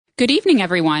Good evening,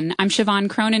 everyone. I'm Siobhan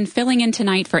Cronin, filling in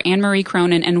tonight for Anne-Marie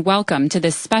Cronin, and welcome to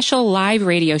this special live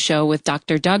radio show with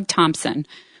Dr. Doug Thompson.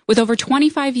 With over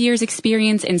 25 years'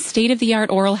 experience in state-of-the-art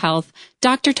oral health,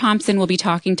 Dr. Thompson will be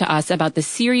talking to us about the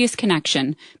serious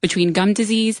connection between gum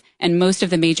disease and most of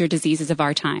the major diseases of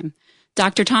our time.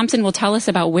 Dr. Thompson will tell us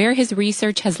about where his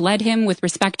research has led him with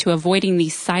respect to avoiding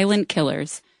these silent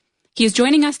killers. He is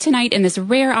joining us tonight in this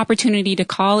rare opportunity to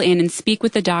call in and speak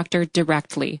with the doctor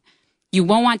directly. You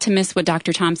won't want to miss what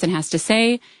Dr. Thompson has to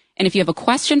say, and if you have a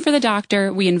question for the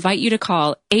doctor, we invite you to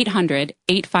call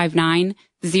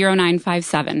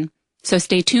 800-859-0957. So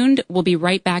stay tuned. We'll be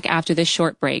right back after this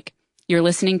short break. You're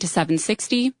listening to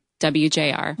 760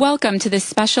 WJR. Welcome to this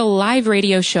special live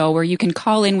radio show where you can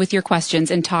call in with your questions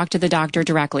and talk to the doctor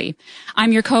directly.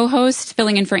 I'm your co-host,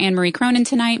 filling in for Anne-Marie Cronin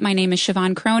tonight. My name is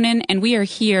Siobhan Cronin, and we are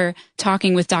here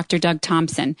talking with Dr. Doug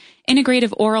Thompson,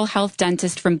 integrative oral health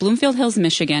dentist from Bloomfield Hills,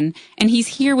 Michigan, and he's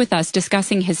here with us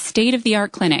discussing his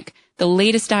state-of-the-art clinic, the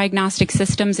latest diagnostic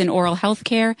systems in oral health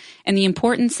care, and the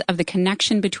importance of the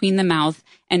connection between the mouth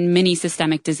and many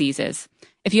systemic diseases.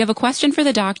 If you have a question for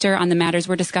the doctor on the matters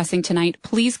we're discussing tonight,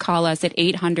 please call us at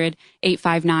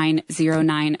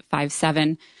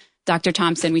 800-859-0957. Dr.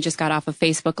 Thompson, we just got off of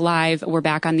Facebook Live. We're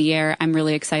back on the air. I'm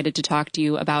really excited to talk to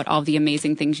you about all the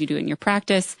amazing things you do in your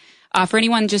practice. For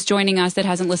anyone just joining us that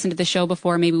hasn't listened to the show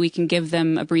before, maybe we can give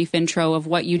them a brief intro of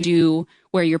what you do,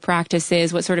 where your practice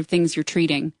is, what sort of things you're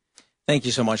treating. Thank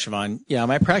you so much, Siobhan. Yeah,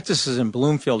 my practice is in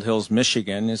Bloomfield Hills,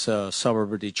 Michigan. It's a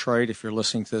suburb of Detroit if you're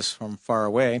listening to this from far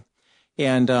away.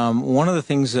 And one of the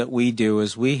things that we do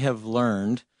is we have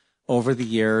learned over the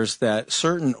years that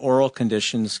certain oral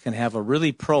conditions can have a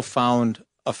really profound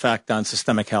effect on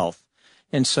systemic health.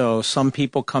 And so some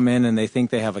people come in and they think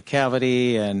they have a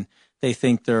cavity and they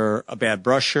think they're a bad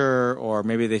brusher, or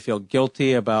maybe they feel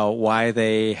guilty about why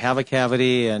they have a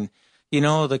cavity. And, you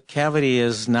know, the cavity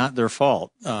is not their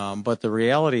fault. But the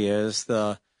reality is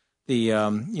the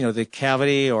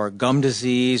cavity or gum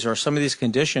disease or some of these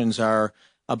conditions are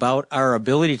about our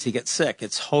ability to get sick.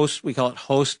 We call it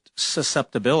host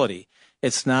susceptibility.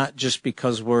 It's not just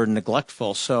because we're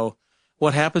neglectful. So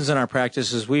what happens in our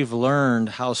practice is we've learned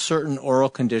how certain oral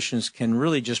conditions can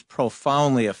really just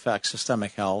profoundly affect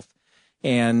systemic health.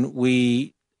 And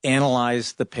we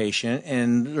analyze the patient,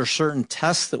 and there are certain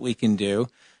tests that we can do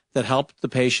that help the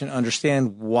patient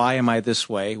understand, why am I this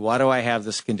way? Why do I have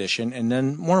this condition? And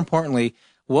then more importantly,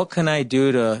 what can I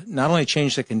do to not only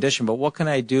change the condition, but what can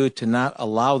I do to not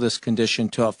allow this condition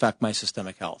to affect my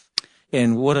systemic health?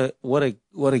 And what a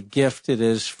gift it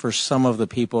is for some of the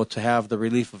people to have the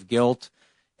relief of guilt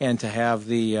and to have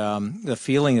the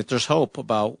feeling that there's hope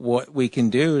about what we can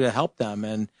do to help them.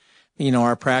 And, you know,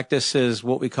 our practice is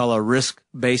what we call a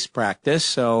risk-based practice.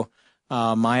 So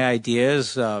my idea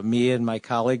is me and my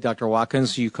colleague, Dr.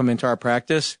 Watkins, you come into our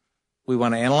practice, we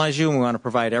want to analyze you and we want to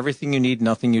provide everything you need,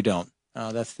 nothing you don't.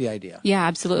 That's the idea. Yeah,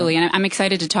 absolutely. And I'm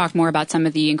excited to talk more about some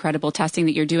of the incredible testing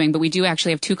that you're doing, but we do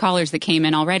actually have two callers that came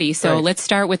in already. So Let's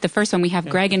start with the first one. We have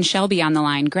Greg and Shelby on the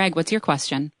line. Greg, what's your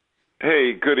question?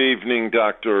 Hey, good evening,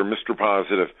 Doctor, Mr.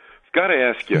 Positive. I've got to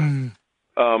ask you,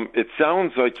 it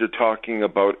sounds like you're talking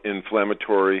about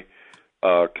inflammatory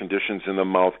conditions in the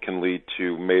mouth can lead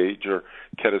to major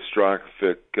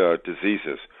catastrophic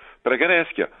diseases. But I got to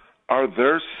ask you, are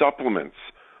there supplements,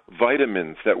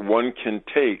 vitamins that one can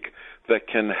take that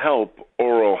can help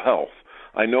oral health?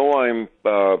 I know I'm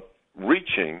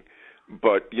reaching,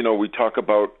 but, you know, we talk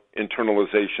about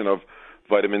internalization of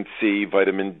vitamin C,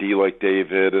 vitamin D like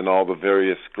David, and all the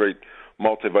various great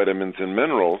multivitamins and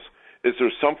minerals. Is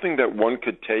there something that one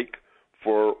could take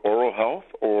for oral health,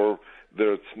 or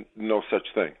there's no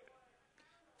such thing?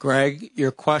 Greg,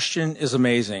 your question is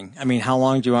amazing. I mean, how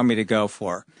long do you want me to go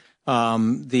for?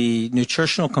 The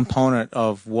nutritional component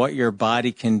of what your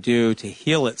body can do to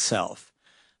heal itself.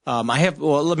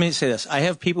 Let me say this. I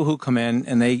have people who come in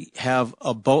and they have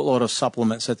a boatload of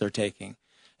supplements that they're taking.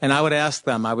 And I would ask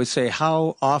them, I would say,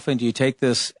 how often do you take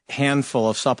this handful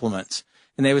of supplements?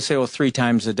 And they would say, well, 3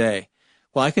 times a day.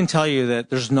 Well, I can tell you that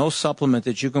there's no supplement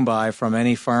that you can buy from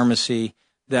any pharmacy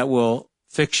that will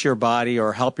fix your body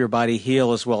or help your body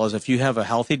heal as well as if you have a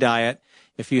healthy diet,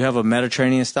 if you have a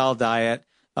Mediterranean-style diet,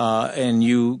 and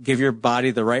you give your body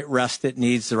the right rest it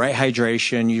needs, the right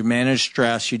hydration, you manage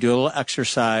stress, you do a little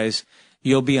exercise,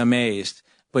 you'll be amazed.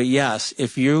 But yes,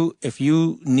 if you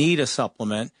need a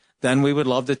supplement, then we would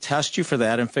love to test you for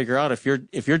that and figure out if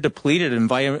you're depleted in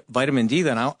vitamin D,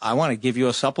 then I want to give you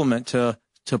a supplement to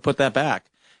put that back.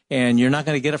 And you're not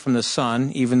going to get it from the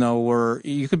sun, even though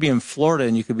you could be in Florida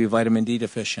and you could be vitamin D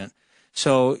deficient.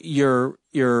 So you're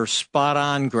spot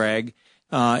on, Greg,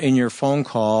 in your phone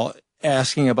call.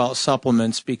 asking about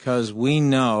supplements because we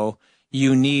know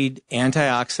you need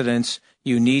antioxidants,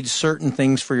 you need certain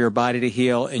things for your body to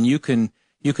heal, and you can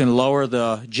lower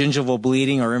the gingival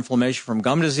bleeding or inflammation from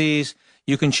gum disease.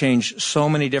 You can change so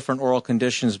many different oral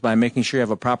conditions by making sure you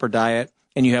have a proper diet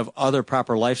and you have other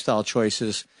proper lifestyle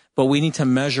choices. But we need to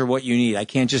measure what you need. I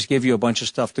can't just give you a bunch of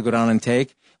stuff to go down and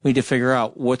take. We need to figure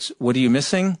out what are you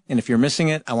missing, and if you're missing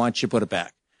it, I want you to put it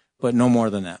back. But no more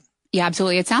than that. Yeah,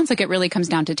 absolutely. It sounds like it really comes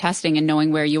down to testing and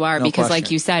knowing where you are because like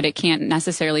you said, it can't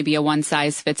necessarily be a one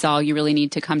size fits all. You really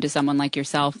need to come to someone like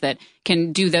yourself that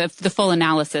can do the full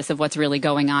analysis of what's really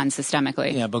going on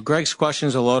systemically. Yeah, but Greg's question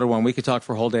is a loaded one. We could talk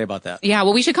for a whole day about that. Yeah,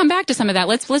 well, we should come back to some of that.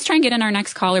 Let's try and get in our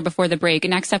next caller before the break.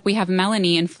 Next up, we have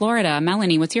Melanie in Florida.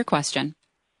 Melanie, what's your question?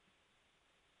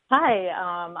 Hi,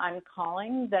 I'm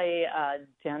calling the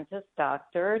dentist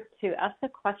doctor to ask a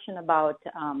question about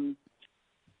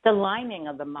the lining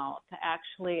of the mouth.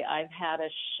 Actually, I've had a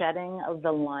shedding of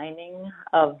the lining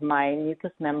of my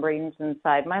mucous membranes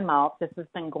inside my mouth. This has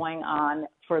been going on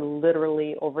for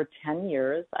literally over 10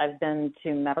 years. I've been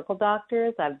to medical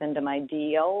doctors. I've been to my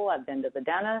DO. I've been to the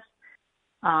dentist.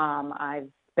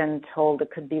 I've been told it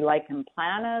could be lichen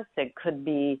planus. It could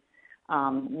be,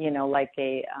 like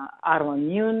a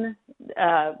autoimmune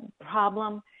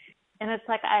problem. And it's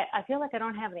like I feel like I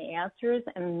don't have any answers,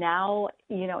 and now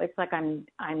it's like I'm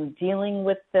dealing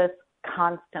with this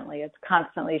constantly. It's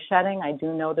constantly shedding. I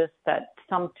do notice that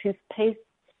some toothpastes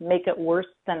make it worse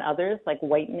than others, like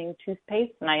whitening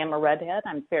toothpaste. And I am a redhead.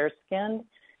 I'm fair-skinned,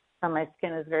 so my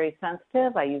skin is very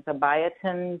sensitive. I use a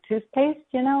biotin toothpaste,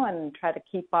 and try to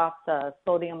keep off the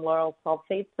sodium lauryl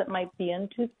sulfates that might be in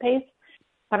toothpaste.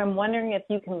 But I'm wondering if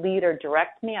you can lead or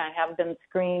direct me. I have been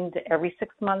screened every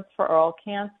 6 months for oral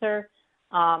cancer.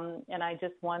 And I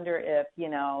just wonder if,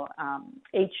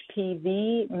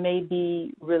 HPV may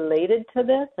be related to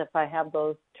this, if I have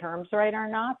those terms right or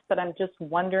not. But I'm just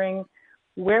wondering,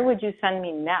 where would you send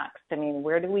me next? I mean,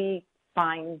 where do we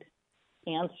find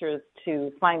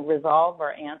resolve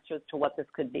or answers to what this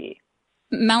could be?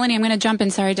 Melanie, I'm going to jump in.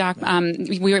 Sorry, Doc.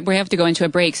 We have to go into a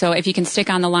break. So if you can stick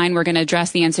on the line, we're going to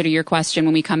address the answer to your question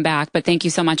when we come back. But thank you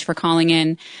so much for calling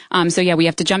in. We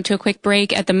have to jump to a quick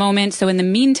break at the moment. So in the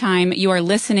meantime, you are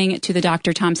listening to the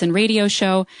Dr. Thompson radio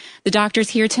show. The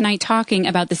doctor's here tonight talking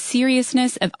about the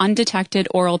seriousness of undetected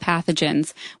oral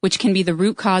pathogens, which can be the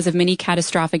root cause of many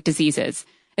catastrophic diseases.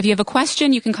 If you have a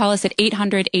question, you can call us at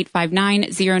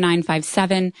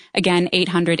 800-859-0957. Again,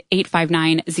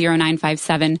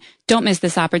 800-859-0957. Don't miss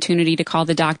this opportunity to call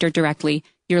the doctor directly.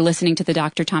 You're listening to the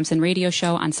Dr. Thompson radio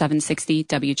show on 760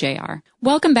 WJR.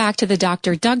 Welcome back to the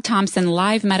Dr. Doug Thompson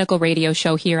live medical radio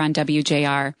show here on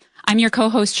WJR. I'm your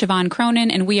co-host, Siobhan Cronin,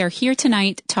 and we are here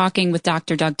tonight talking with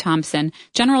Dr. Doug Thompson,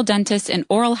 general dentist and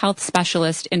oral health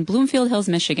specialist in Bloomfield Hills,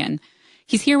 Michigan.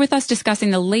 He's here with us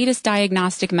discussing the latest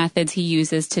diagnostic methods he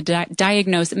uses to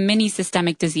diagnose many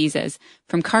systemic diseases,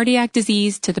 from cardiac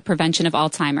disease to the prevention of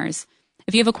Alzheimer's.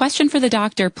 If you have a question for the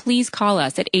doctor, please call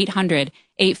us at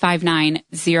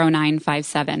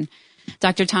 800-859-0957.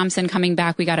 Dr. Thompson, coming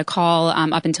back, we got a call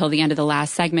up until the end of the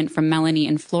last segment from Melanie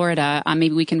in Florida.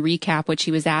 Maybe we can recap what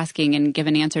she was asking and give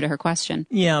an answer to her question.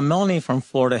 Yeah, Melanie from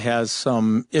Florida has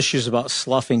some issues about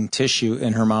sloughing tissue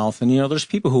in her mouth. And, there's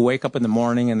people who wake up in the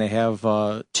morning and they have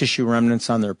tissue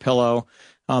remnants on their pillow.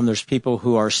 There's people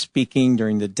who are speaking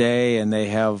during the day and they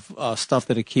have stuff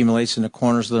that accumulates in the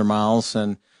corners of their mouths.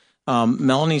 And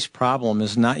Melanie's problem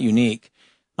is not unique.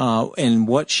 And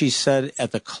what she said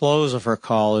at the close of her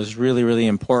call is really, really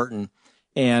important.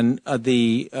 And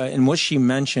and what she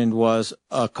mentioned was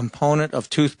a component of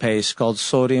toothpaste called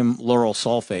sodium lauryl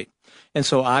sulfate. And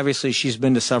so obviously she's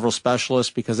been to several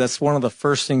specialists because that's one of the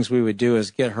first things we would do is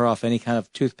get her off any kind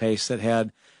of toothpaste that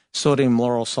had sodium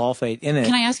lauryl sulfate in it.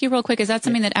 Can I ask you real quick, is that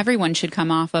something that everyone should come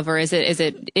off of, or is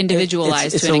it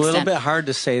individualized it's to an extent? It's a little bit hard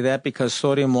to say that because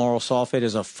sodium lauryl sulfate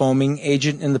is a foaming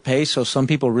agent in the paste, so some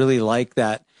people really like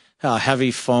that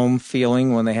heavy foam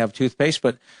feeling when they have toothpaste.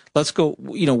 But let's go,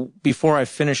 before I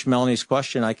finish Melanie's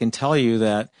question, I can tell you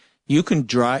that you could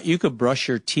brush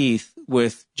your teeth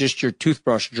with just your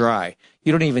toothbrush dry.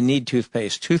 You don't even need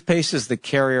toothpaste. Toothpaste is the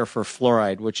carrier for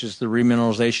fluoride, which is the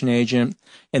remineralization agent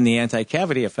and the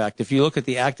anti-cavity effect. If you look at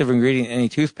the active ingredient in any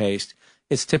toothpaste,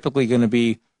 it's traditionally going to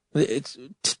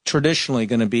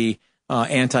be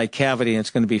anti-cavity, and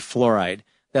it's going to be fluoride.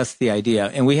 That's the idea.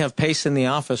 And we have paste in the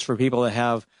office for people that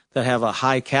have a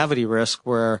high cavity risk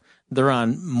where they're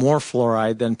on more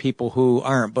fluoride than people who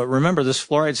aren't. But remember, this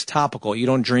fluoride's topical. You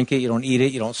don't drink it, you don't eat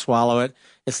it, you don't swallow it.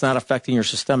 It's not affecting your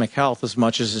systemic health as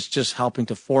much as it's just helping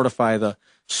to fortify the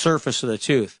surface of the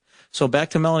tooth. So back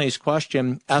to Melanie's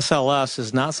question, SLS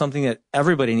is not something that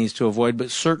everybody needs to avoid,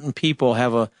 but certain people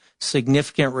have a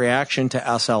significant reaction to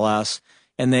SLS,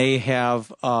 and they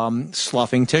have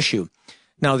sloughing tissue.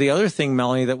 Now, the other thing,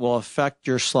 Melanie, that will affect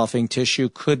your sloughing tissue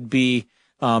could be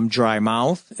dry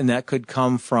mouth, and that could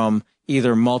come from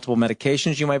either multiple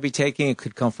medications you might be taking. It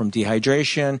could come from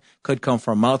dehydration, could come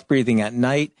from mouth breathing at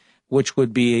night, which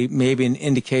would be maybe an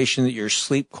indication that your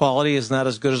sleep quality is not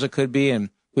as good as it could be. And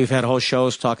we've had whole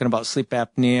shows talking about sleep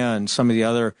apnea and some of the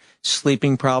other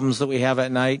sleeping problems that we have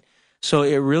at night. So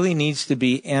it really needs to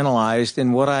be analyzed.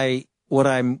 And what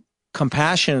I'm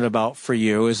compassionate about for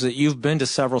you is that you've been to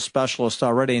several specialists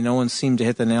already and no one seemed to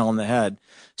hit the nail on the head.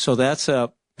 So that's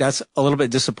a little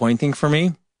bit disappointing for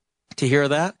me to hear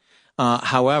that.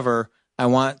 However, I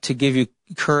want to give you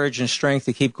courage and strength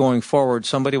to keep going forward.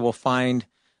 Somebody will find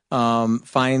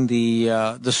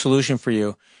the solution for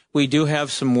you. We do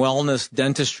have some Wellness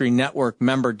Dentistry Network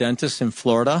member dentists in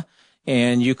Florida,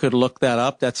 and you could look that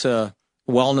up. That's a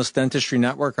Wellness Dentistry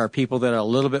Network are people that are a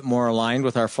little bit more aligned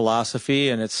with our philosophy,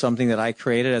 and it's something that I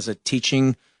created as a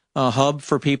teaching hub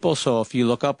for people. So if you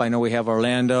look up, I know we have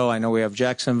Orlando, I know we have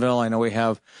Jacksonville, I know we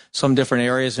have some different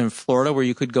areas in Florida where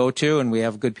you could go to, and we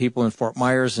have good people in Fort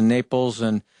Myers and Naples,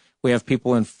 and we have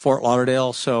people in Fort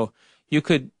Lauderdale. So you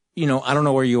could, I don't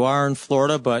know where you are in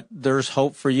Florida, but there's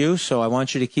hope for you. So I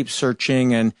want you to keep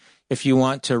searching, and if you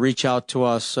want to reach out to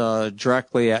us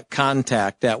directly at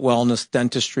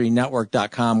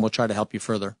contact@wellnessdentistrynetwork.com, we'll try to help you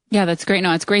further. Yeah, that's great.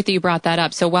 No, it's great that you brought that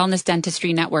up. So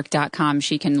wellnessdentistrynetwork.com,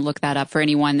 she can look that up for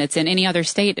anyone that's in any other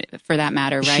state for that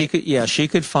matter, right? She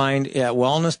could find at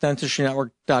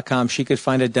wellnessdentistrynetwork.com, she could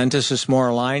find a dentist that's more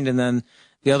aligned. And then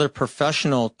the other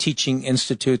professional teaching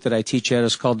institute that I teach at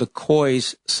is called the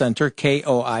KOIS Center,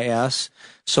 KOIS.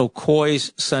 So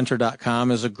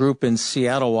KOIScenter.com is a group in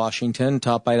Seattle, Washington,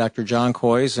 taught by Dr. John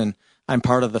Kois, and I'm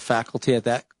part of the faculty at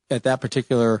that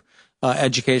particular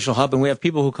educational hub. And we have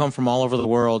people who come from all over the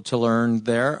world to learn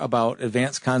there about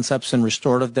advanced concepts in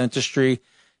restorative dentistry.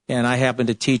 And I happen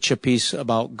to teach a piece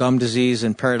about gum disease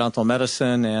and periodontal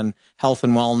medicine and health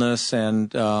and wellness,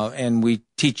 and we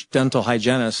teach dental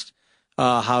hygienists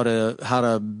how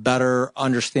to better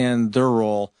understand their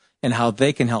role and how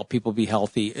they can help people be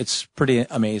healthy. It's pretty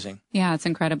amazing. Yeah, it's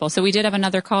incredible. So we did have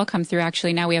another call come through.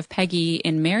 Actually, now we have Peggy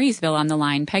in Marysville on the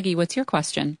line. Peggy, what's your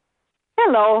question?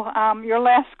 Hello. Your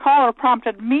last caller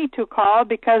prompted me to call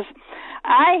because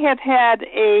I have had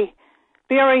a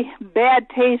very bad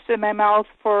taste in my mouth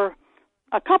for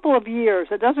a couple of years.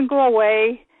 It doesn't go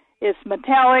away. It's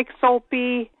metallic,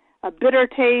 soapy, a bitter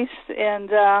taste, and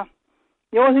the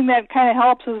only thing that kind of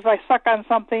helps is if I suck on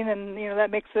something, and that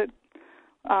makes it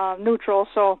neutral.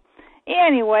 So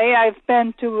anyway, I've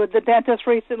been to the dentist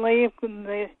recently.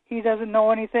 He doesn't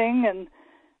know anything, and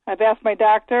I've asked my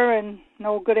doctor and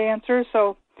no good answers.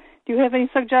 So do you have any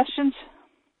suggestions?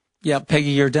 Yeah, Peggy,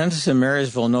 your dentist in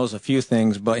Marysville knows a few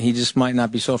things, but he just might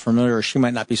not be so familiar, or she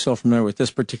might not be so familiar with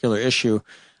this particular issue.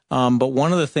 But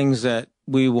one of the things that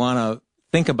we want to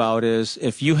think about is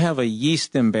if you have a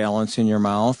yeast imbalance in your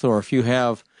mouth, or if you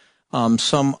have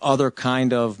some other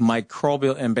kind of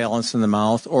microbial imbalance in the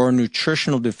mouth, or a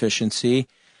nutritional deficiency,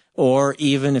 or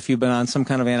even if you've been on some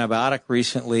kind of antibiotic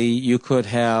recently, you could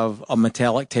have a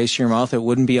metallic taste in your mouth. It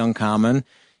wouldn't be uncommon.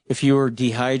 If you were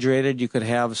dehydrated, you could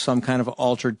have some kind of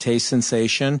altered taste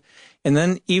sensation. And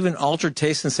then even altered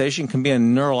taste sensation can be a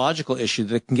neurological issue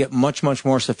that can get much, much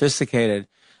more sophisticated.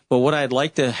 But what I'd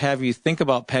like to have you think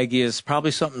about, Peggy, is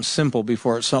probably something simple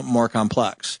before it's something more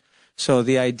complex. So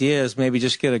the idea is maybe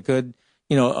just get a good,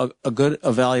 a good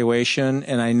evaluation.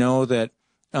 And I know that,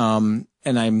 and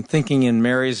I'm thinking in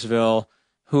Marysville,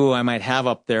 who I might have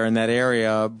up there in that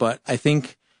area, but I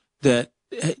think that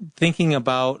thinking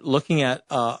about looking at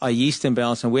a yeast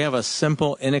imbalance, and we have a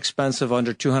simple, inexpensive,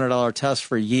 under $200 test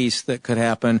for yeast that could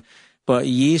happen, but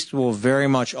yeast will very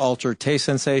much alter taste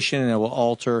sensation, and it will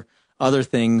alter other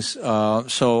things.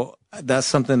 So that's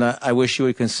something that I wish you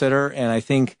would consider, and I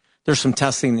think there's some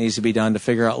testing that needs to be done to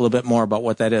figure out a little bit more about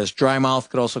what that is. Dry mouth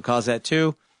could also cause that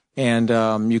too. And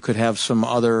you could have some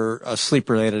other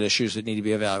sleep-related issues that need to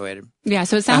be evaluated. Yeah,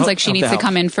 so it sounds like she needs to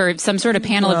come in for some sort of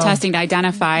panel of testing to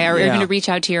identify, or even to reach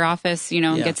out to your office,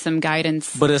 and get some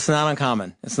guidance. But it's not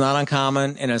uncommon. It's not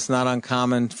uncommon, and it's not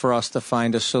uncommon for us to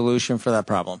find a solution for that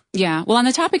problem. Yeah. Well, on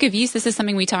the topic of yeast, this is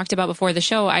something we talked about before the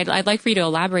show. I'd like for you to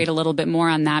elaborate a little bit more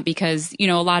on that because,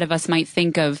 a lot of us might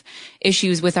think of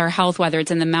issues with our health, whether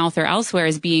it's in the mouth or elsewhere,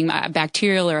 as being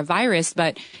bacterial or a virus.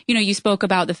 But, you spoke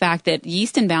about the fact that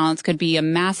yeast imbalance could be a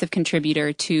massive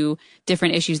contributor to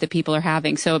different issues that people are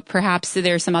having. So perhaps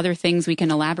there are some other things we can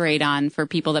elaborate on for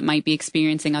people that might be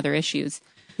experiencing other issues.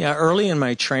 Yeah, early in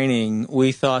my training,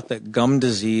 we thought that gum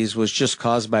disease was just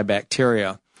caused by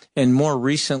bacteria. And more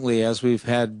recently, as we've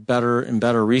had better and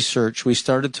better research, we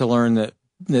started to learn that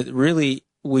really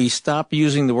we stopped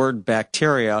using the word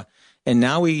bacteria, and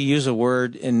now we use a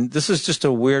word, and this is just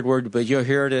a weird word, but you'll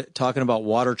hear it talking about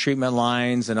water treatment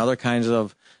lines and other kinds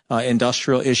of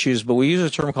industrial issues, but we use a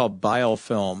term called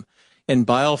biofilm. And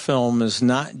biofilm is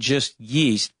not just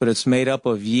yeast, but it's made up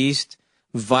of yeast,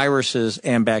 viruses,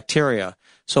 and bacteria.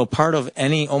 So part of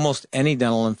almost any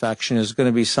dental infection is going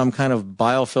to be some kind of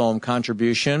biofilm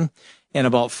contribution. And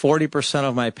about 40%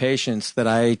 of my patients that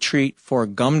I treat for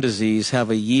gum disease have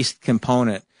a yeast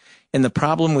component. And the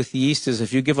problem with yeast is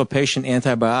if you give a patient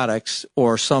antibiotics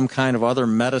or some kind of other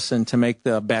medicine to make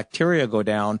the bacteria go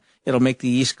down, it'll make the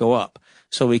yeast go up.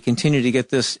 So we continue to get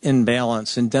this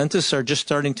imbalance, and dentists are just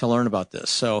starting to learn about this.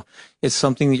 So it's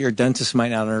something that your dentist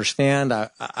might not understand.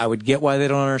 I would get why they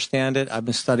don't understand it. I've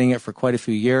been studying it for quite a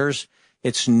few years.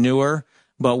 It's newer,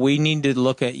 but we need to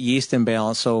look at yeast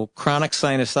imbalance. So chronic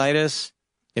sinusitis,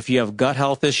 if you have gut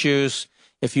health issues,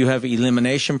 if you have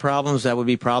elimination problems, that would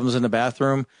be problems in the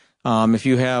bathroom. If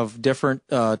you have different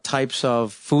types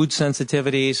of food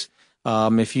sensitivities,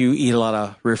 if you eat a lot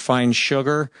of refined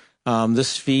sugar,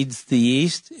 this feeds the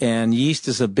yeast, and yeast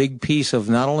is a big piece of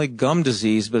not only gum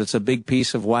disease, but it's a big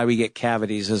piece of why we get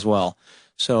cavities as well.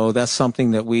 So that's something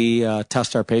that we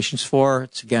test our patients for.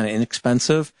 It's, again,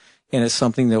 inexpensive, and it's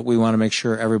something that we want to make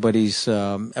sure everybody's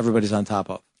on top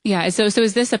of. Yeah. So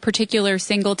is this a particular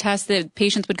single test that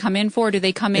patients would come in for? Do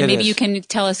they come in? Maybe you can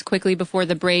tell us quickly before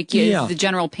the break the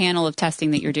general panel of testing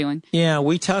that you're doing. Yeah,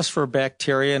 we test for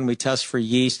bacteria and we test for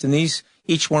yeast, and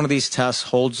each one of these tests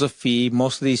holds a fee.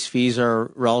 Most of these fees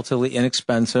are relatively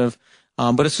inexpensive,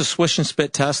 but it's a swish and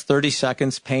spit test, 30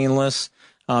 seconds, painless.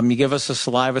 You give us a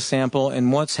saliva sample,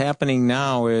 and what's happening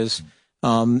now is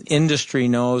industry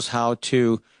knows how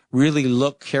to really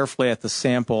look carefully at the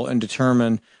sample and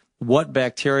determine what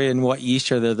bacteria and what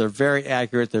yeast are there. They're very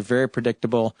accurate. They're very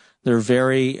predictable. They're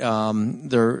very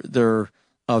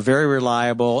very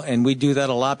reliable, and we do that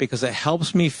a lot because it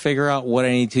helps me figure out what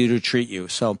I need to do to treat you.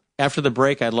 So after the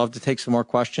break, I'd love to take some more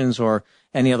questions or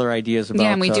any other ideas about.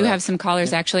 Yeah, and we do have some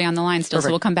callers actually on the line still, Perfect.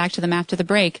 So we'll come back to them after the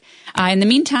break. In the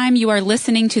meantime, you are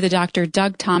listening to the Dr.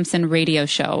 Doug Thompson radio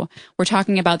show. We're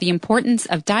talking about the importance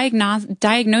of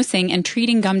diagnosing and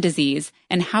treating gum disease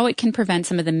and how it can prevent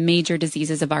some of the major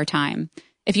diseases of our time.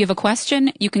 If you have a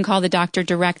question, you can call the doctor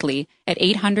directly at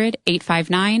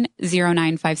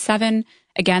 800-859-0957.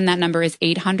 Again, that number is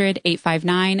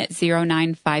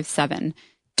 800-859-0957.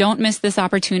 Don't miss this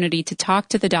opportunity to talk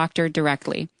to the doctor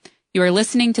directly. You are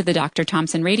listening to the Dr.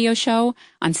 Thompson radio show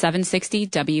on 760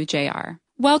 WJR.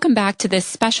 Welcome back to this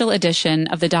special edition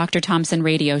of the Dr. Thompson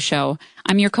radio show.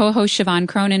 I'm your co-host Siobhan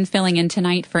Cronin, filling in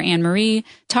tonight for Anne Marie,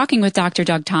 talking with Dr.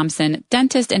 Doug Thompson,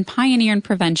 dentist and pioneer in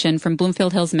prevention from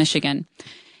Bloomfield Hills, Michigan.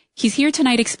 He's here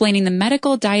tonight explaining the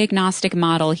medical diagnostic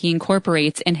model he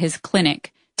incorporates in his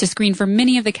clinic to screen for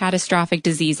many of the catastrophic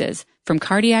diseases, from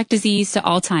cardiac disease to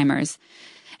Alzheimer's,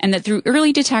 and that through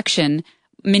early detection,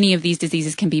 many of these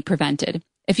diseases can be prevented.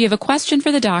 If you have a question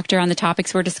for the doctor on the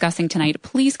topics we're discussing tonight,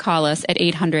 please call us at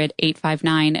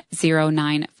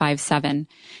 800-859-0957.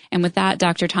 And with that,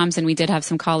 Dr. Thompson, we did have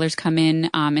some callers come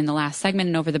in the last segment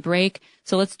and over the break.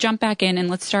 So let's jump back in and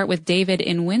let's start with David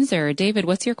in Windsor. David,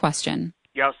 what's your question?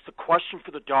 Yes, the question for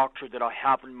the doctor that I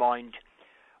have in mind,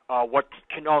 what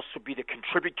can also be the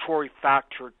contributory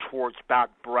factor towards bad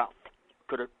breath?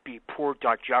 Could it be poor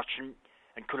digestion,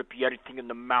 and could it be anything in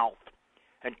the mouth?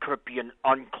 And could it be an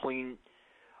unclean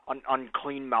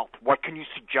mouth? What can you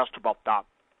suggest about that?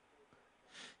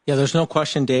 Yeah, there's no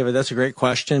question, David. That's a great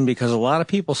question because a lot of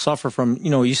people suffer from,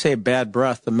 you say bad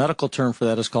breath. The medical term for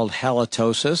that is called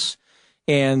halitosis.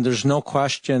 And there's no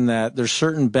question that there's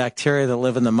certain bacteria that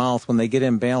live in the mouth. When they get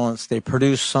imbalanced, they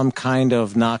produce some kind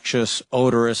of noxious,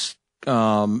 odorous,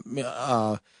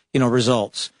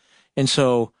 results. And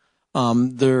so,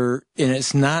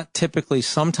 it's not typically,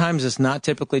 sometimes it's not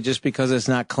typically just because it's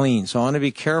not clean. So I want to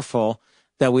be careful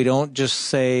that we don't just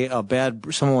say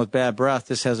someone with bad breath,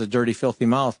 this has a dirty, filthy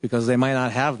mouth, because they might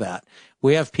not have that.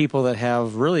 We have people that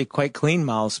have really quite clean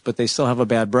mouths, but they still have a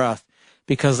bad breath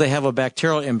because they have a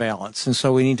bacterial imbalance. And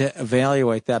so we need to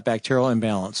evaluate that bacterial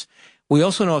imbalance. We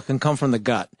also know it can come from the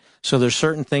gut. So there's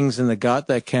certain things in the gut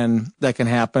that can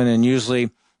happen. And usually,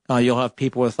 you'll have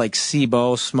people with like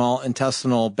SIBO, small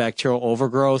intestinal bacterial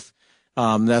overgrowth.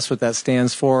 That's what that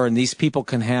stands for. And these people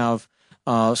can have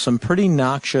some pretty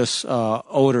noxious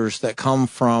odors that come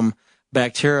from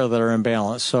bacteria that are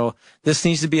imbalanced. So this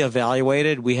needs to be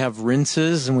evaluated. We have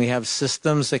rinses and we have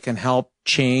systems that can help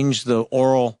change the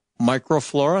oral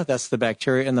microflora. That's the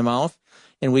bacteria in the mouth.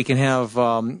 and we could have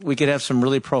some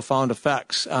really profound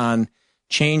effects on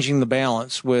changing the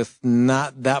balance with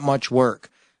not that much work,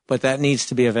 but that needs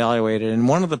to be evaluated. And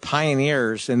one of the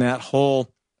pioneers in that whole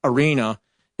arena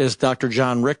is Dr.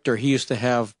 John Richter. He used to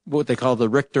have what they call the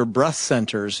Richter breath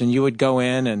centers, and you would go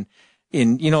in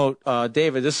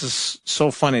David, this is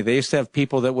so funny. They used to have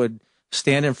people that would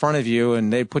stand in front of you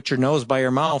and they'd put your nose by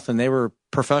your mouth, and they were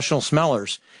professional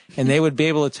smellers, and they would be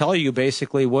able to tell you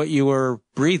basically what you were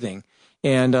breathing.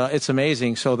 And it's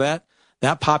amazing. So that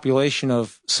population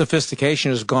of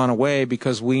sophistication has gone away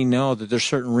because we know that there's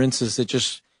certain rinses that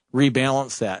just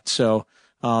rebalance that. So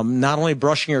not only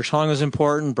brushing your tongue is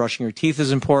important, brushing your teeth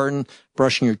is important,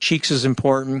 brushing your cheeks is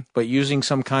important, but using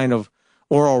some kind of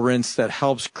oral rinse that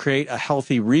helps create a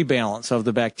healthy rebalance of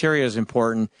the bacteria is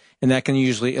important, and that can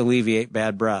usually alleviate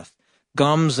bad breath.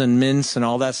 Gums and mints and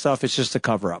all that stuff, it's just a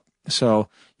cover-up. So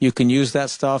you can use that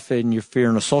stuff if you're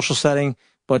in a social setting,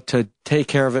 but to take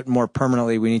care of it more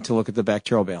permanently, we need to look at the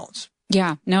bacterial balance.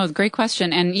 Yeah, no, great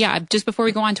question. And yeah, just before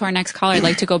we go on to our next caller, I'd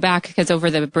like to go back because over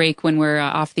the break when we're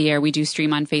off the air, we do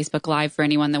stream on Facebook Live for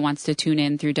anyone that wants to tune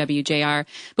in through WJR.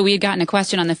 But we had gotten a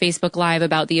question on the Facebook Live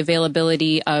about the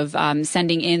availability of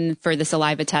sending in for the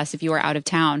saliva test if you are out of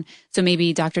town. So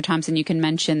maybe, Dr. Thompson, you can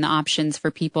mention the options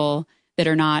for people that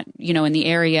are not, in the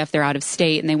area if they're out of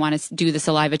state and they want to do the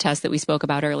saliva test that we spoke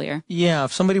about earlier. Yeah,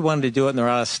 if somebody wanted to do it and they're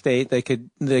out of state, they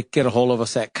get a hold of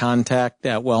us at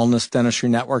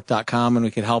contact@wellnessdentistry.network.com, and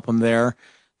we could help them there.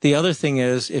 The other thing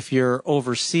is, if you're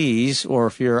overseas or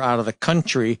if you're out of the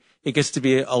country, it gets to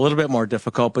be a little bit more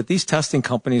difficult, but these testing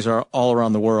companies are all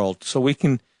around the world. So we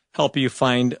can help you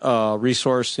find a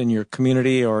resource in your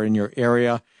community or in your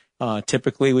area.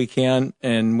 Typically we can,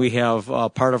 and we have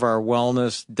part of our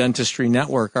wellness dentistry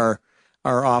network, our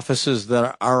offices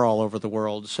that are all over the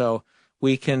world. So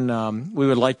we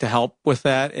would like to help with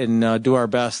that and do our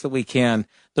best that we can.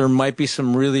 There might be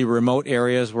some really remote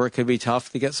areas where it could be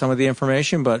tough to get some of the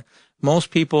information, but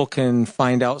most people can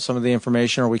find out some of the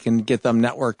information, or we can get them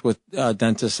networked with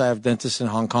dentists. I have dentists in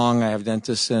Hong Kong. I have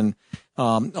dentists in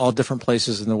all different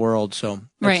places in the world. So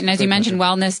right. And as you mentioned,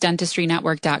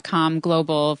 wellnessdentistrynetwork.com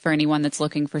global for anyone that's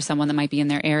looking for someone that might be in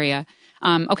their area.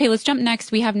 Okay, let's jump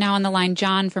next. We have now on the line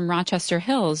John from Rochester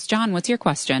Hills. John, what's your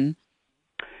question?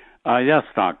 Yes,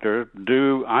 doctor.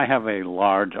 I have a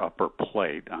large upper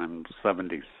plate? I'm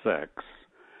 76,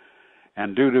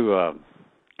 and due to a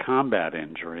combat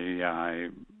injury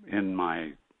in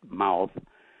my mouth,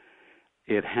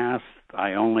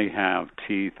 I only have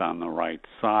teeth on the right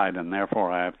side, and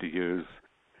therefore I have to use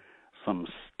some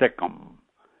stickum.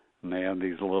 And they have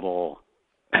these little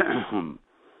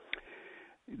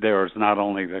there's not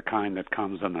only the kind that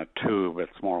comes in a tube,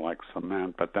 it's more like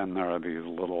cement, but then there are these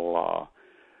little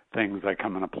things that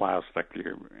come in a plastic,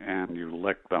 and you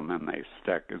lick them and they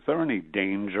stick. Is there any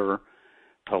danger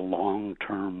to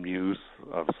long-term use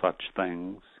of such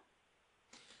things?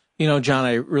 John,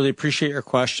 I really appreciate your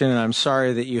question, and I'm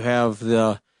sorry that you have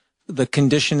the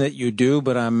condition that you do,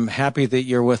 but I'm happy that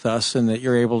you're with us and that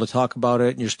you're able to talk about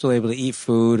it and you're still able to eat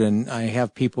food. And I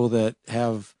have people that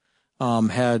have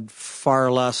had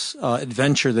far less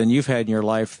adventure than you've had in your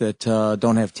life that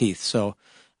don't have teeth. So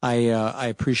I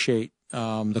appreciate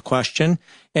the question.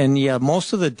 And yeah,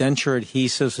 most of the denture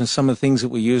adhesives and some of the things that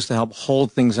we use to help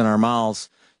hold things in our mouths,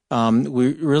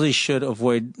 we really should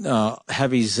avoid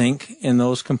heavy zinc in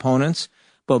those components.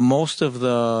 But most of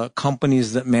the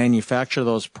companies that manufacture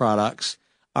those products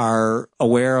are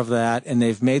aware of that, and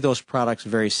they've made those products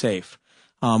very safe.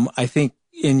 I think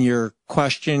in your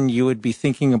question, you would be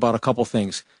thinking about a couple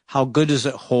things. How good does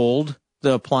it hold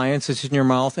the appliance that's in your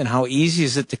mouth, and how easy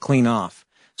is it to clean off?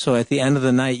 So at the end of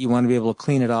the night, you want to be able to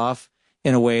clean it off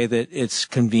in a way that it's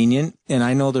convenient. And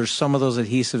I know there's some of those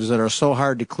adhesives that are so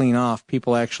hard to clean off,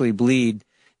 people actually bleed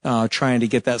trying to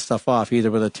get that stuff off, either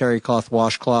with a terry cloth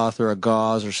washcloth or a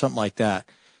gauze or something like that.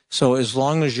 So as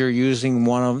long as you're using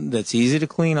one of them that's easy to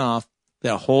clean off,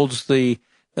 that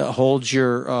holds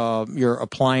your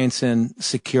appliance in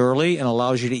securely and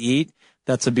allows you to eat,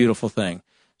 that's a beautiful thing.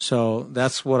 So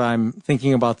that's what I'm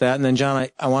thinking about that. And then, John,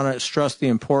 I want to stress the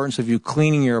importance of you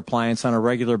cleaning your appliance on a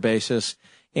regular basis.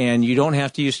 And you don't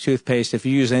have to use toothpaste. If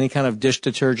you use any kind of dish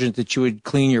detergent that you would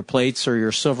clean your plates or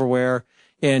your silverware,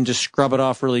 and just scrub it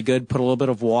off really good, put a little bit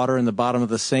of water in the bottom of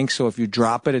the sink so if you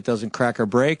drop it, it doesn't crack or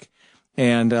break.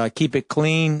 And keep it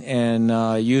clean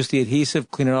and use the adhesive,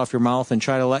 clean it off your mouth, and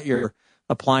try to let your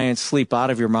appliance sleep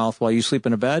out of your mouth while you sleep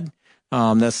in a bed.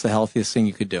 That's the healthiest thing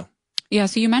you could do. Yeah,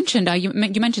 so you mentioned you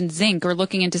mentioned zinc, or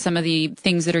looking into some of the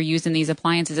things that are used in these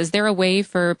appliances. Is there a way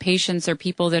for patients or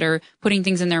people that are putting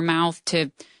things in their mouth to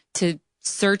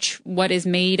search what is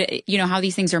made, how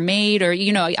these things are made, or,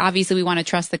 obviously we want to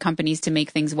trust the companies to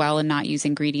make things well and not use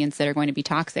ingredients that are going to be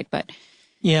toxic, but.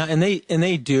 Yeah, and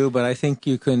they do, but I think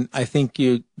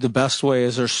the best way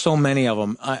is there's so many of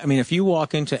them. I mean, if you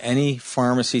walk into any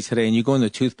pharmacy today and you go in the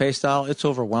toothpaste aisle, it's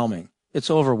overwhelming.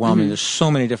 It's overwhelming. Mm-hmm. There's so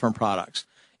many different products,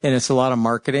 and it's a lot of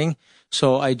marketing.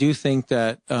 So I do think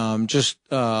that just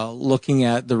looking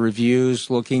at the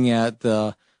reviews, looking at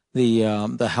the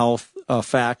health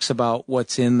facts about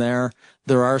what's in there,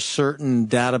 there are certain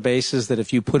databases that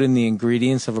if you put in the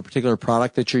ingredients of a particular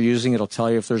product that you're using, it'll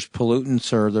tell you if there's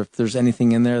pollutants or if there's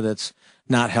anything in there that's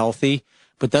not healthy.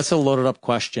 But that's a loaded up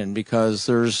question because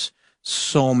there's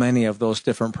so many of those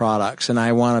different products, and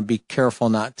I want to be careful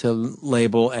not to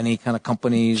label any kind of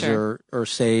companies Sure. or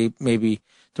say maybe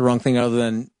the wrong thing other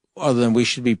than we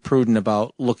should be prudent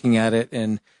about looking at it.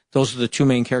 And those are the two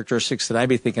main characteristics that I'd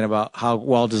be thinking about. How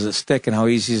well does it stick and how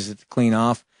easy is it to clean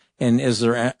off? And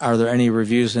are there any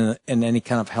reviews in any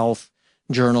kind of health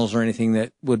journals or anything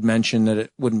that would mention that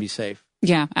it wouldn't be safe?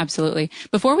 Yeah, absolutely.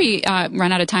 Before we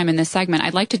run out of time in this segment,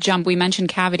 I'd like to jump. We mentioned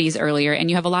cavities earlier,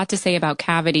 and you have a lot to say about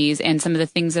cavities and some of the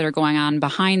things that are going on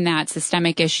behind that,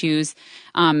 systemic issues,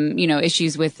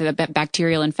 issues with the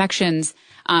bacterial infections.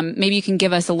 Maybe you can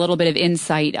give us a little bit of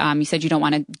insight. You said you don't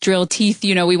want to drill teeth.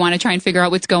 We want to try and figure out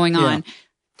what's going on.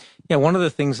 Yeah, one of the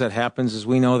things that happens is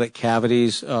we know that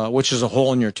cavities, which is a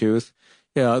hole in your tooth,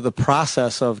 the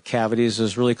process of cavities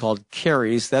is really called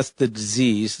caries. That's the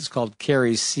disease. It's called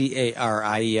caries,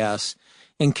 C-A-R-I-E-S.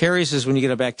 And caries is when you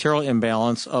get a bacterial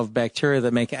imbalance of bacteria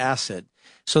that make acid.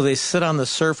 So they sit on the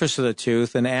surface of the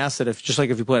tooth, and acid, just like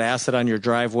if you put acid on your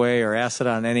driveway or acid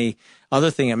on any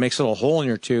other thing, it makes a little hole in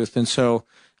your tooth. And so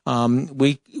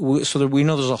we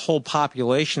know there's a whole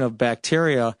population of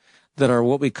bacteria that are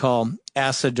what we call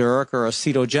acidic or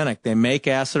acetogenic. They make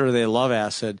acid or they love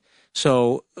acid.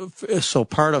 So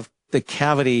part of the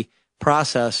cavity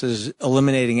process is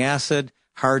eliminating acid,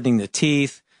 hardening the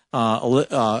teeth,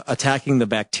 attacking the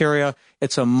bacteria.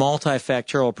 It's a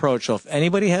multifactorial approach. So if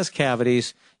anybody has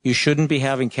cavities, you shouldn't be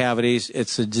having cavities.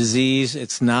 It's a disease.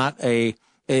 It's not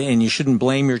and you shouldn't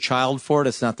blame your child for it.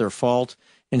 It's not their fault.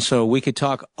 And so we could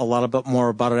talk a lot more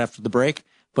about it after the break.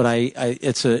 But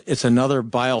it's another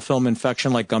biofilm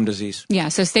infection like gum disease. Yeah,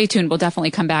 so stay tuned. We'll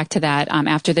definitely come back to that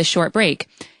after this short break.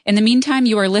 In the meantime,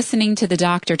 you are listening to the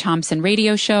Dr. Thompson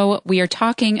radio show. We are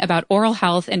talking about oral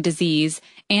health and disease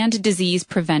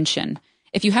prevention.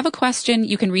 If you have a question,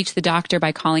 you can reach the doctor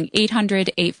by calling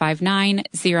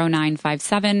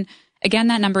 800-859-0957. Again,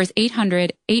 that number is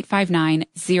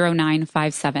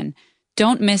 800-859-0957.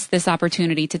 Don't miss this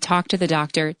opportunity to talk to the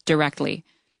doctor directly.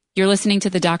 You're listening to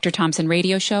the Dr. Thompson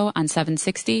radio show on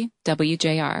 760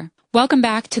 WJR. Welcome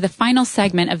back to the final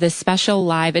segment of this special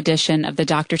live edition of the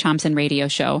Dr. Thompson radio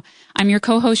show. I'm your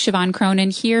co-host Siobhan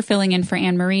Cronin here filling in for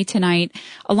Anne Marie tonight,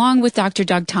 along with Dr.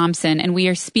 Doug Thompson, and we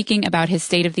are speaking about his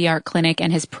state-of-the-art clinic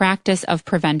and his practice of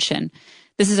prevention.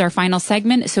 This is our final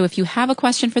segment, so if you have a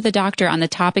question for the doctor on the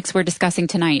topics we're discussing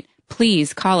tonight,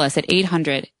 please call us at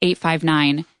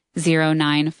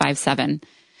 800-859-0957.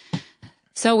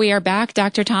 So we are back,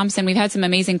 Dr. Thompson. We've had some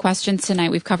amazing questions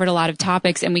tonight. We've covered a lot of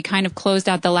topics, and we kind of closed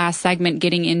out the last segment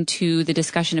getting into the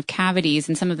discussion of cavities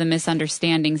and some of the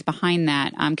misunderstandings behind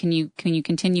that. Can you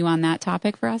continue on that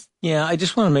topic for us? Yeah, I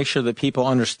just want to make sure that people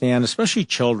understand, especially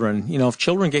children. If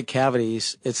children get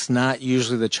cavities, it's not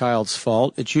usually the child's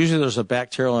fault. It's usually there's a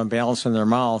bacterial imbalance in their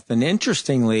mouth. And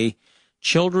interestingly,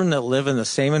 children that live in the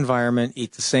same environment,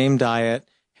 eat the same diet,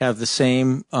 have the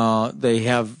same, they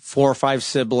have 4 or 5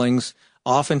 siblings.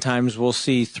 Oftentimes we'll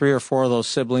see 3 or 4 of those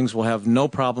siblings will have no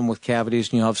problem with cavities,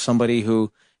 and you'll have somebody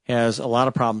who has a lot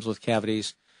of problems with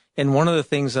cavities. And one of the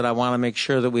things that I want to make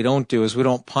sure that we don't do is we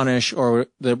don't punish or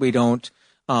that we don't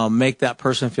make that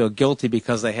person feel guilty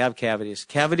because they have cavities.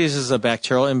 Cavities is a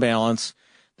bacterial imbalance.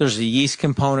 There's a yeast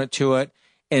component to it,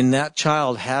 and that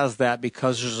child has that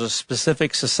because there's a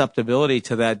specific susceptibility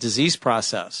to that disease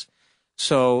process.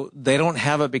 So they don't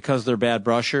have it because they're bad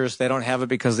brushers. They don't have it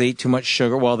because they eat too much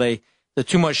sugar. Well, the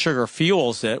too much sugar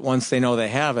fuels it once they know they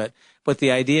have it. But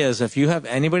the idea is if you have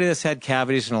anybody that's had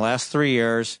cavities in the last 3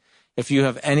 years, if you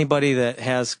have anybody that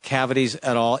has cavities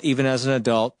at all, even as an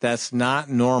adult, that's not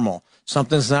normal.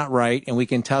 Something's not right, and we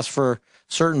can test for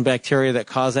certain bacteria that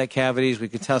cause that cavities. We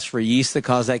can test for yeast that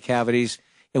cause that cavities,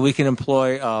 and we can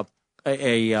employ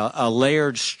a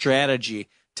layered strategy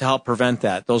to help prevent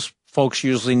that. Those folks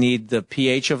usually need the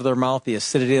pH of their mouth, the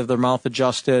acidity of their mouth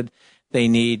adjusted. They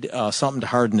need something to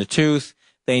harden the tooth.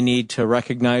 They need to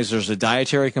recognize there's a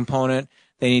dietary component.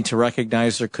 They need to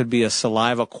recognize there could be a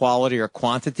saliva quality or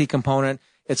quantity component.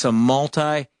 It's a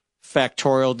multifaceted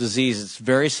factorial disease. It's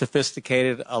very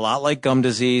sophisticated, a lot like gum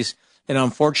disease. And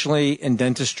unfortunately, in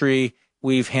dentistry,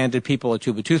 we've handed people a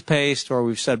tube of toothpaste, or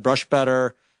we've said brush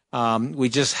better. We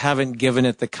just haven't given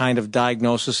it the kind of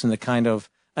diagnosis and the kind of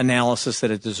analysis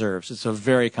that it deserves. It's a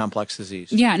very complex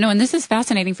disease. Yeah, no, and this is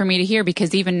fascinating for me to hear,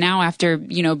 because even now, after,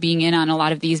 being in on a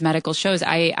lot of these medical shows,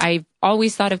 I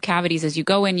always thought of cavities as you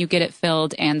go in, you get it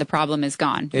filled, and the problem is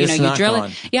gone. It's you not drill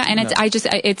gone. it. Yeah, and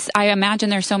I imagine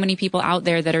there's so many people out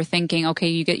there that are thinking, okay,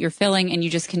 you get your filling and you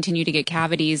just continue to get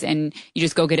cavities and you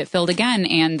just go get it filled again.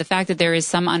 And the fact that there is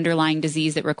some underlying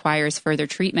disease that requires further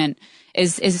treatment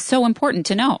is so important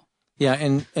to know. Yeah,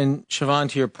 and Siobhan,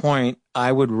 to your point,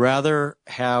 I would rather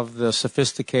have the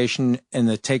sophistication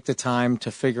and take the time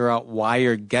to figure out why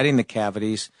you're getting the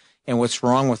cavities and what's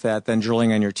wrong with that than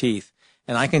drilling on your teeth.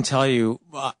 And I can tell you,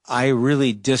 I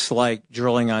really dislike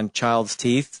drilling on child's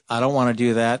teeth. I don't want to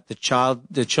do that.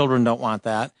 The children don't want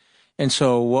that. And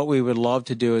so what we would love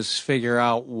to do is figure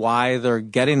out why they're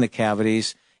getting the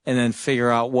cavities and then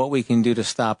figure out what we can do to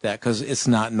stop that, because it's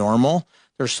not normal.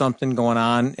 There's something going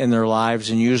on in their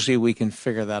lives, and usually we can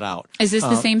figure that out. Is this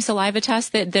the same saliva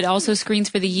test that also screens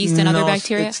for the yeast and other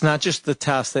bacteria? It's not just the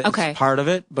test. It's part of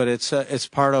it, but it's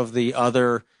part of the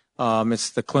other.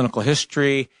 It's the clinical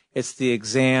history. It's the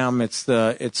exam.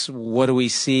 It's what do we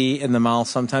see in the mouth?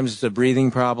 Sometimes it's a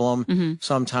breathing problem. Mm-hmm.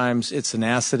 Sometimes it's an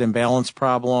acid imbalance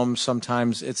problem.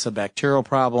 Sometimes it's a bacterial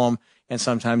problem, and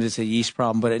sometimes it's a yeast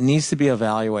problem. But it needs to be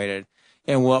evaluated.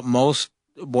 And what most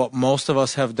of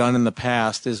us have done in the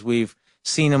past is we've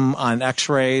seen them on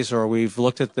x-rays, or we've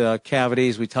looked at the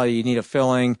cavities. We tell you need a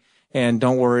filling, and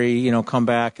don't worry, come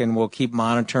back and we'll keep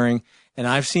monitoring. And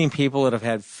I've seen people that have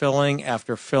had filling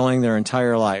after filling their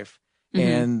entire life, mm-hmm.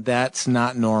 and that's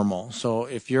not normal. So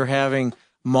if you're having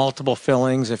multiple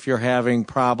fillings, if you're having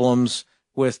problems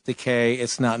with decay,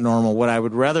 it's not normal. What I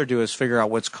would rather do is figure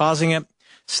out what's causing it,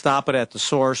 stop it at the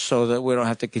source so that we don't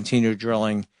have to continue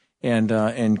drilling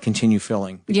and continue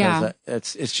filling, because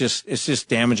it's just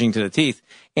damaging to the teeth.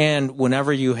 And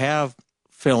whenever you have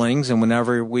fillings, and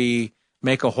whenever we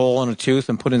make a hole in a tooth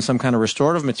and put in some kind of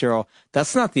restorative material,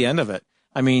 that's not the end of it.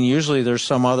 I mean, usually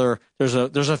there's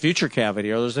a future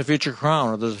cavity, or there's a future crown,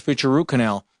 or there's a future root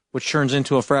canal, which turns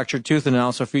into a fractured tooth and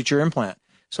also a future implant.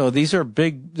 So these are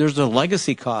big, there's a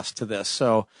legacy cost to this.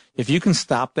 So if you can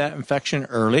stop that infection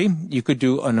early, you could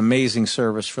do an amazing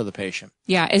service for the patient.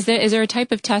 Yeah. Is there a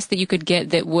type of test that you could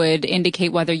get that would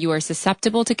indicate whether you are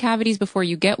susceptible to cavities before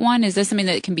you get one? Is this something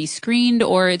that can be screened,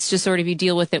 or it's just sort of you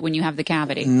deal with it when you have the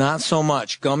cavity? Not so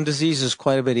much. Gum disease is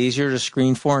quite a bit easier to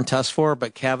screen for and test for,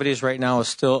 but cavities right now is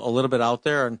still a little bit out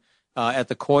there. And at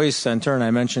the KOIS Center, and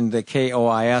I mentioned the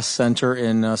KOIS Center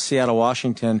in Seattle,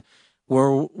 Washington,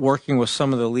 we're working with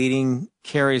some of the leading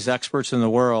caries experts in the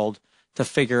world to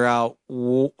figure out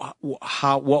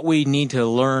what we need to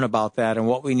learn about that and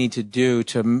what we need to do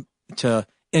to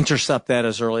intercept that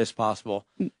as early as possible.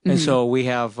 Mm-hmm. And so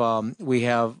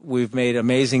we've made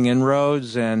amazing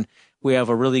inroads, and we have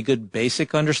a really good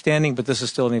basic understanding, but this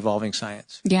is still an evolving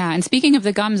science. Yeah. And speaking of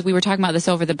the gums, we were talking about this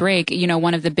over the break.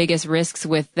 One of the biggest risks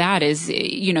with that is,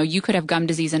 you could have gum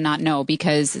disease and not know,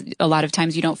 because a lot of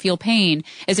times you don't feel pain.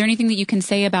 Is there anything that you can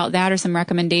say about that, or some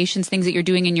recommendations, things that you're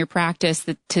doing in your practice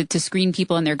to screen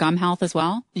people in their gum health as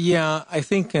well? Yeah, I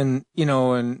think, and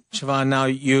Siobhan, now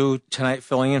you tonight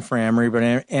filling in for Anne-Marie, but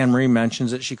Anne-Marie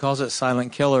mentions it. She calls it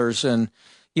silent killers. And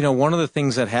one of the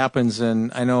things that happens,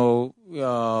 and I know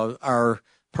our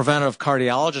preventive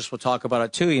cardiologists will talk about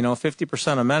it too,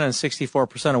 50% of men and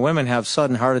 64% of women have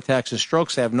sudden heart attacks and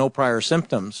strokes that have no prior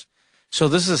symptoms. So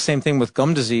this is the same thing with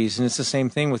gum disease, and it's the same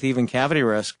thing with even cavity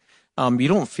risk. You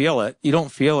don't feel it. You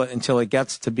don't feel it until it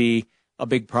gets to be a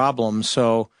big problem.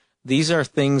 So these are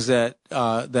things that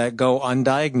go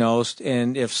undiagnosed,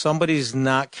 and if somebody's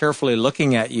not carefully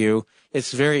looking at you,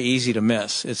 it's very easy to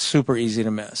miss. It's super easy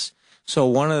to miss. So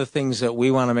one of the things that we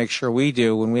want to make sure we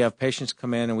do when we have patients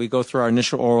come in and we go through our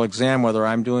initial oral exam, whether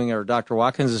I'm doing it or Dr.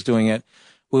 Watkins is doing it,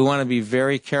 we want to be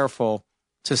very careful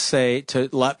to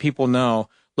let people know,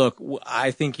 look,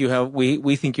 we think you have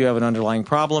an underlying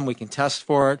problem. We can test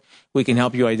for it. We can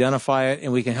help you identify it,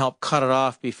 and we can help cut it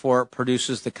off before it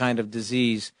produces the kind of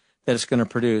disease that it's going to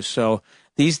produce. So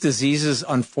these diseases,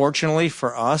 unfortunately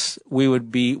for us, we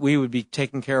would be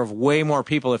taking care of way more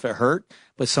people if it hurt,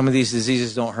 but some of these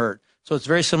diseases don't hurt. So it's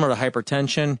very similar to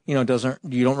hypertension. You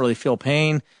don't really feel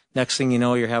pain. Next thing you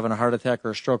know, you're having a heart attack or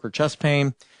a stroke or chest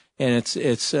pain, and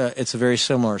it's very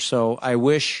similar. So I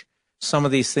wish some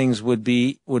of these things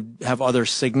would have other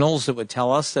signals that would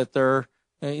tell us that they're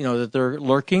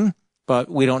lurking, but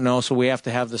we don't know. So we have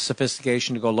to have the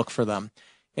sophistication to go look for them.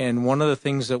 And one of the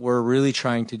things that we're really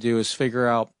trying to do is figure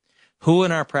out who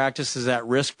in our practice is at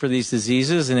risk for these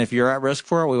diseases, and if you're at risk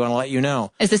for it, we want to let you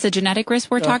know. Is this a genetic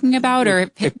risk we're talking about,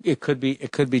 or it could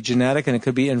be genetic, and it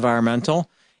could be environmental.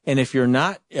 And if you're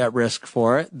not at risk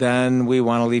for it, then we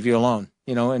want to leave you alone.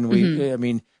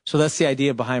 And so that's the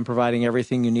idea behind providing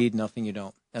everything you need, nothing you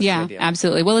don't. That's yeah,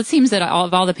 absolutely. Well, it seems that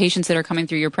of all the patients that are coming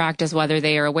through your practice, whether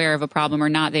they are aware of a problem or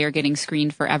not, they are getting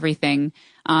screened for everything.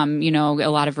 A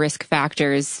lot of risk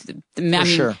factors,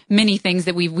 many things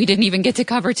that we didn't even get to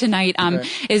cover tonight.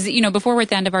 Before we're at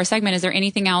the end of our segment, is there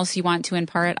anything else you want to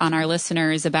impart on our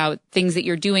listeners about things that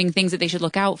you're doing, things that they should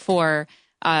look out for?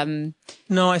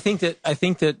 No, I think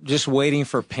that just waiting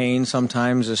for pain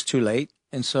sometimes is too late.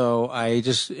 And so I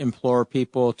just implore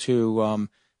people to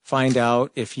find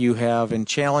out if you have, and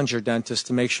challenge your dentist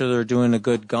to make sure they're doing a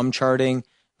good gum charting.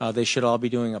 They should all be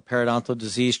doing a periodontal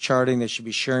disease charting. They should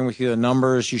be sharing with you the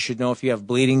numbers. You should know if you have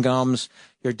bleeding gums.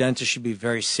 Your dentist should be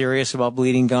very serious about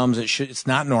bleeding gums. It's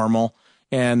not normal.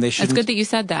 And they should. That's good that you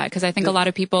said that, because I think a lot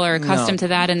of people are accustomed to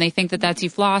that, and they think that that's you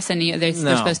floss and they're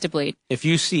supposed to bleed. If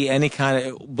you see any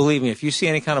believe me, if you see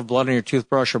any kind of blood on your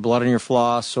toothbrush or blood on your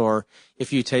floss, or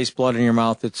if you taste blood in your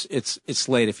mouth, it's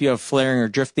late. If you have flaring or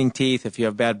drifting teeth, if you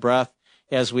have bad breath,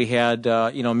 as we had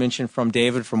mentioned from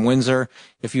David from Windsor,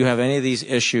 if you have any of these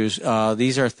issues,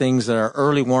 these are things that are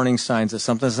early warning signs that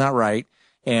something's not right,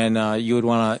 and you'd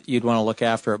want to look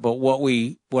after it. But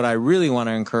what I really want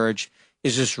to encourage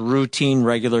is just routine,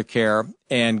 regular care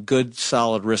and good,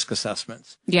 solid risk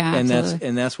assessments. Yeah, absolutely.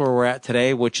 And that's where we're at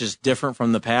today, which is different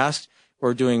from the past.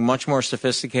 We're doing much more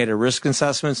sophisticated risk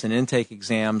assessments and intake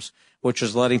exams, which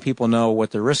is letting people know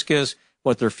what their risk is,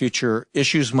 what their future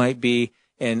issues might be,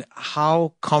 and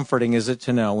how comforting is it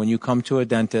to know when you come to a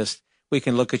dentist, we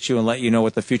can look at you and let you know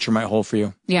what the future might hold for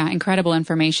you. Yeah, incredible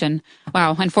information.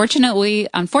 Wow. Unfortunately,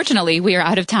 we are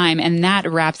out of time, and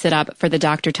that wraps it up for the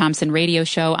Dr. Thompson radio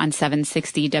show on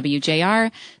 760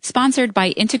 WJR, sponsored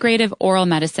by Integrative Oral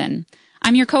Medicine.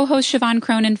 I'm your co-host, Siobhan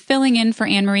Cronin, filling in for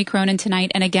Anne-Marie Cronin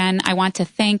tonight. And again, I want to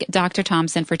thank Dr.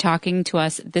 Thompson for talking to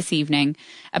us this evening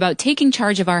about taking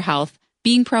charge of our health,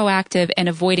 being proactive, and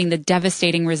avoiding the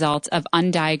devastating results of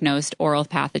undiagnosed oral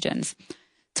pathogens.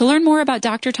 To learn more about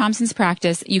Dr. Thompson's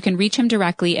practice, you can reach him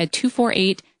directly at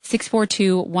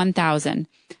 248-642-1000.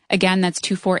 Again, that's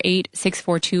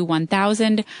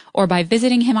 248-642-1000, or by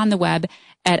visiting him on the web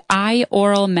at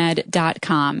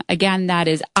ioralmed.com. Again, that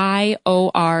is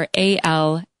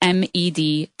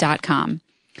ioralmed.com.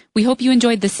 We hope you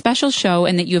enjoyed this special show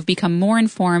and that you have become more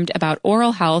informed about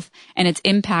oral health and its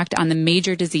impact on the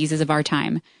major diseases of our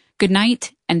time. Good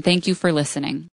night, and thank you for listening.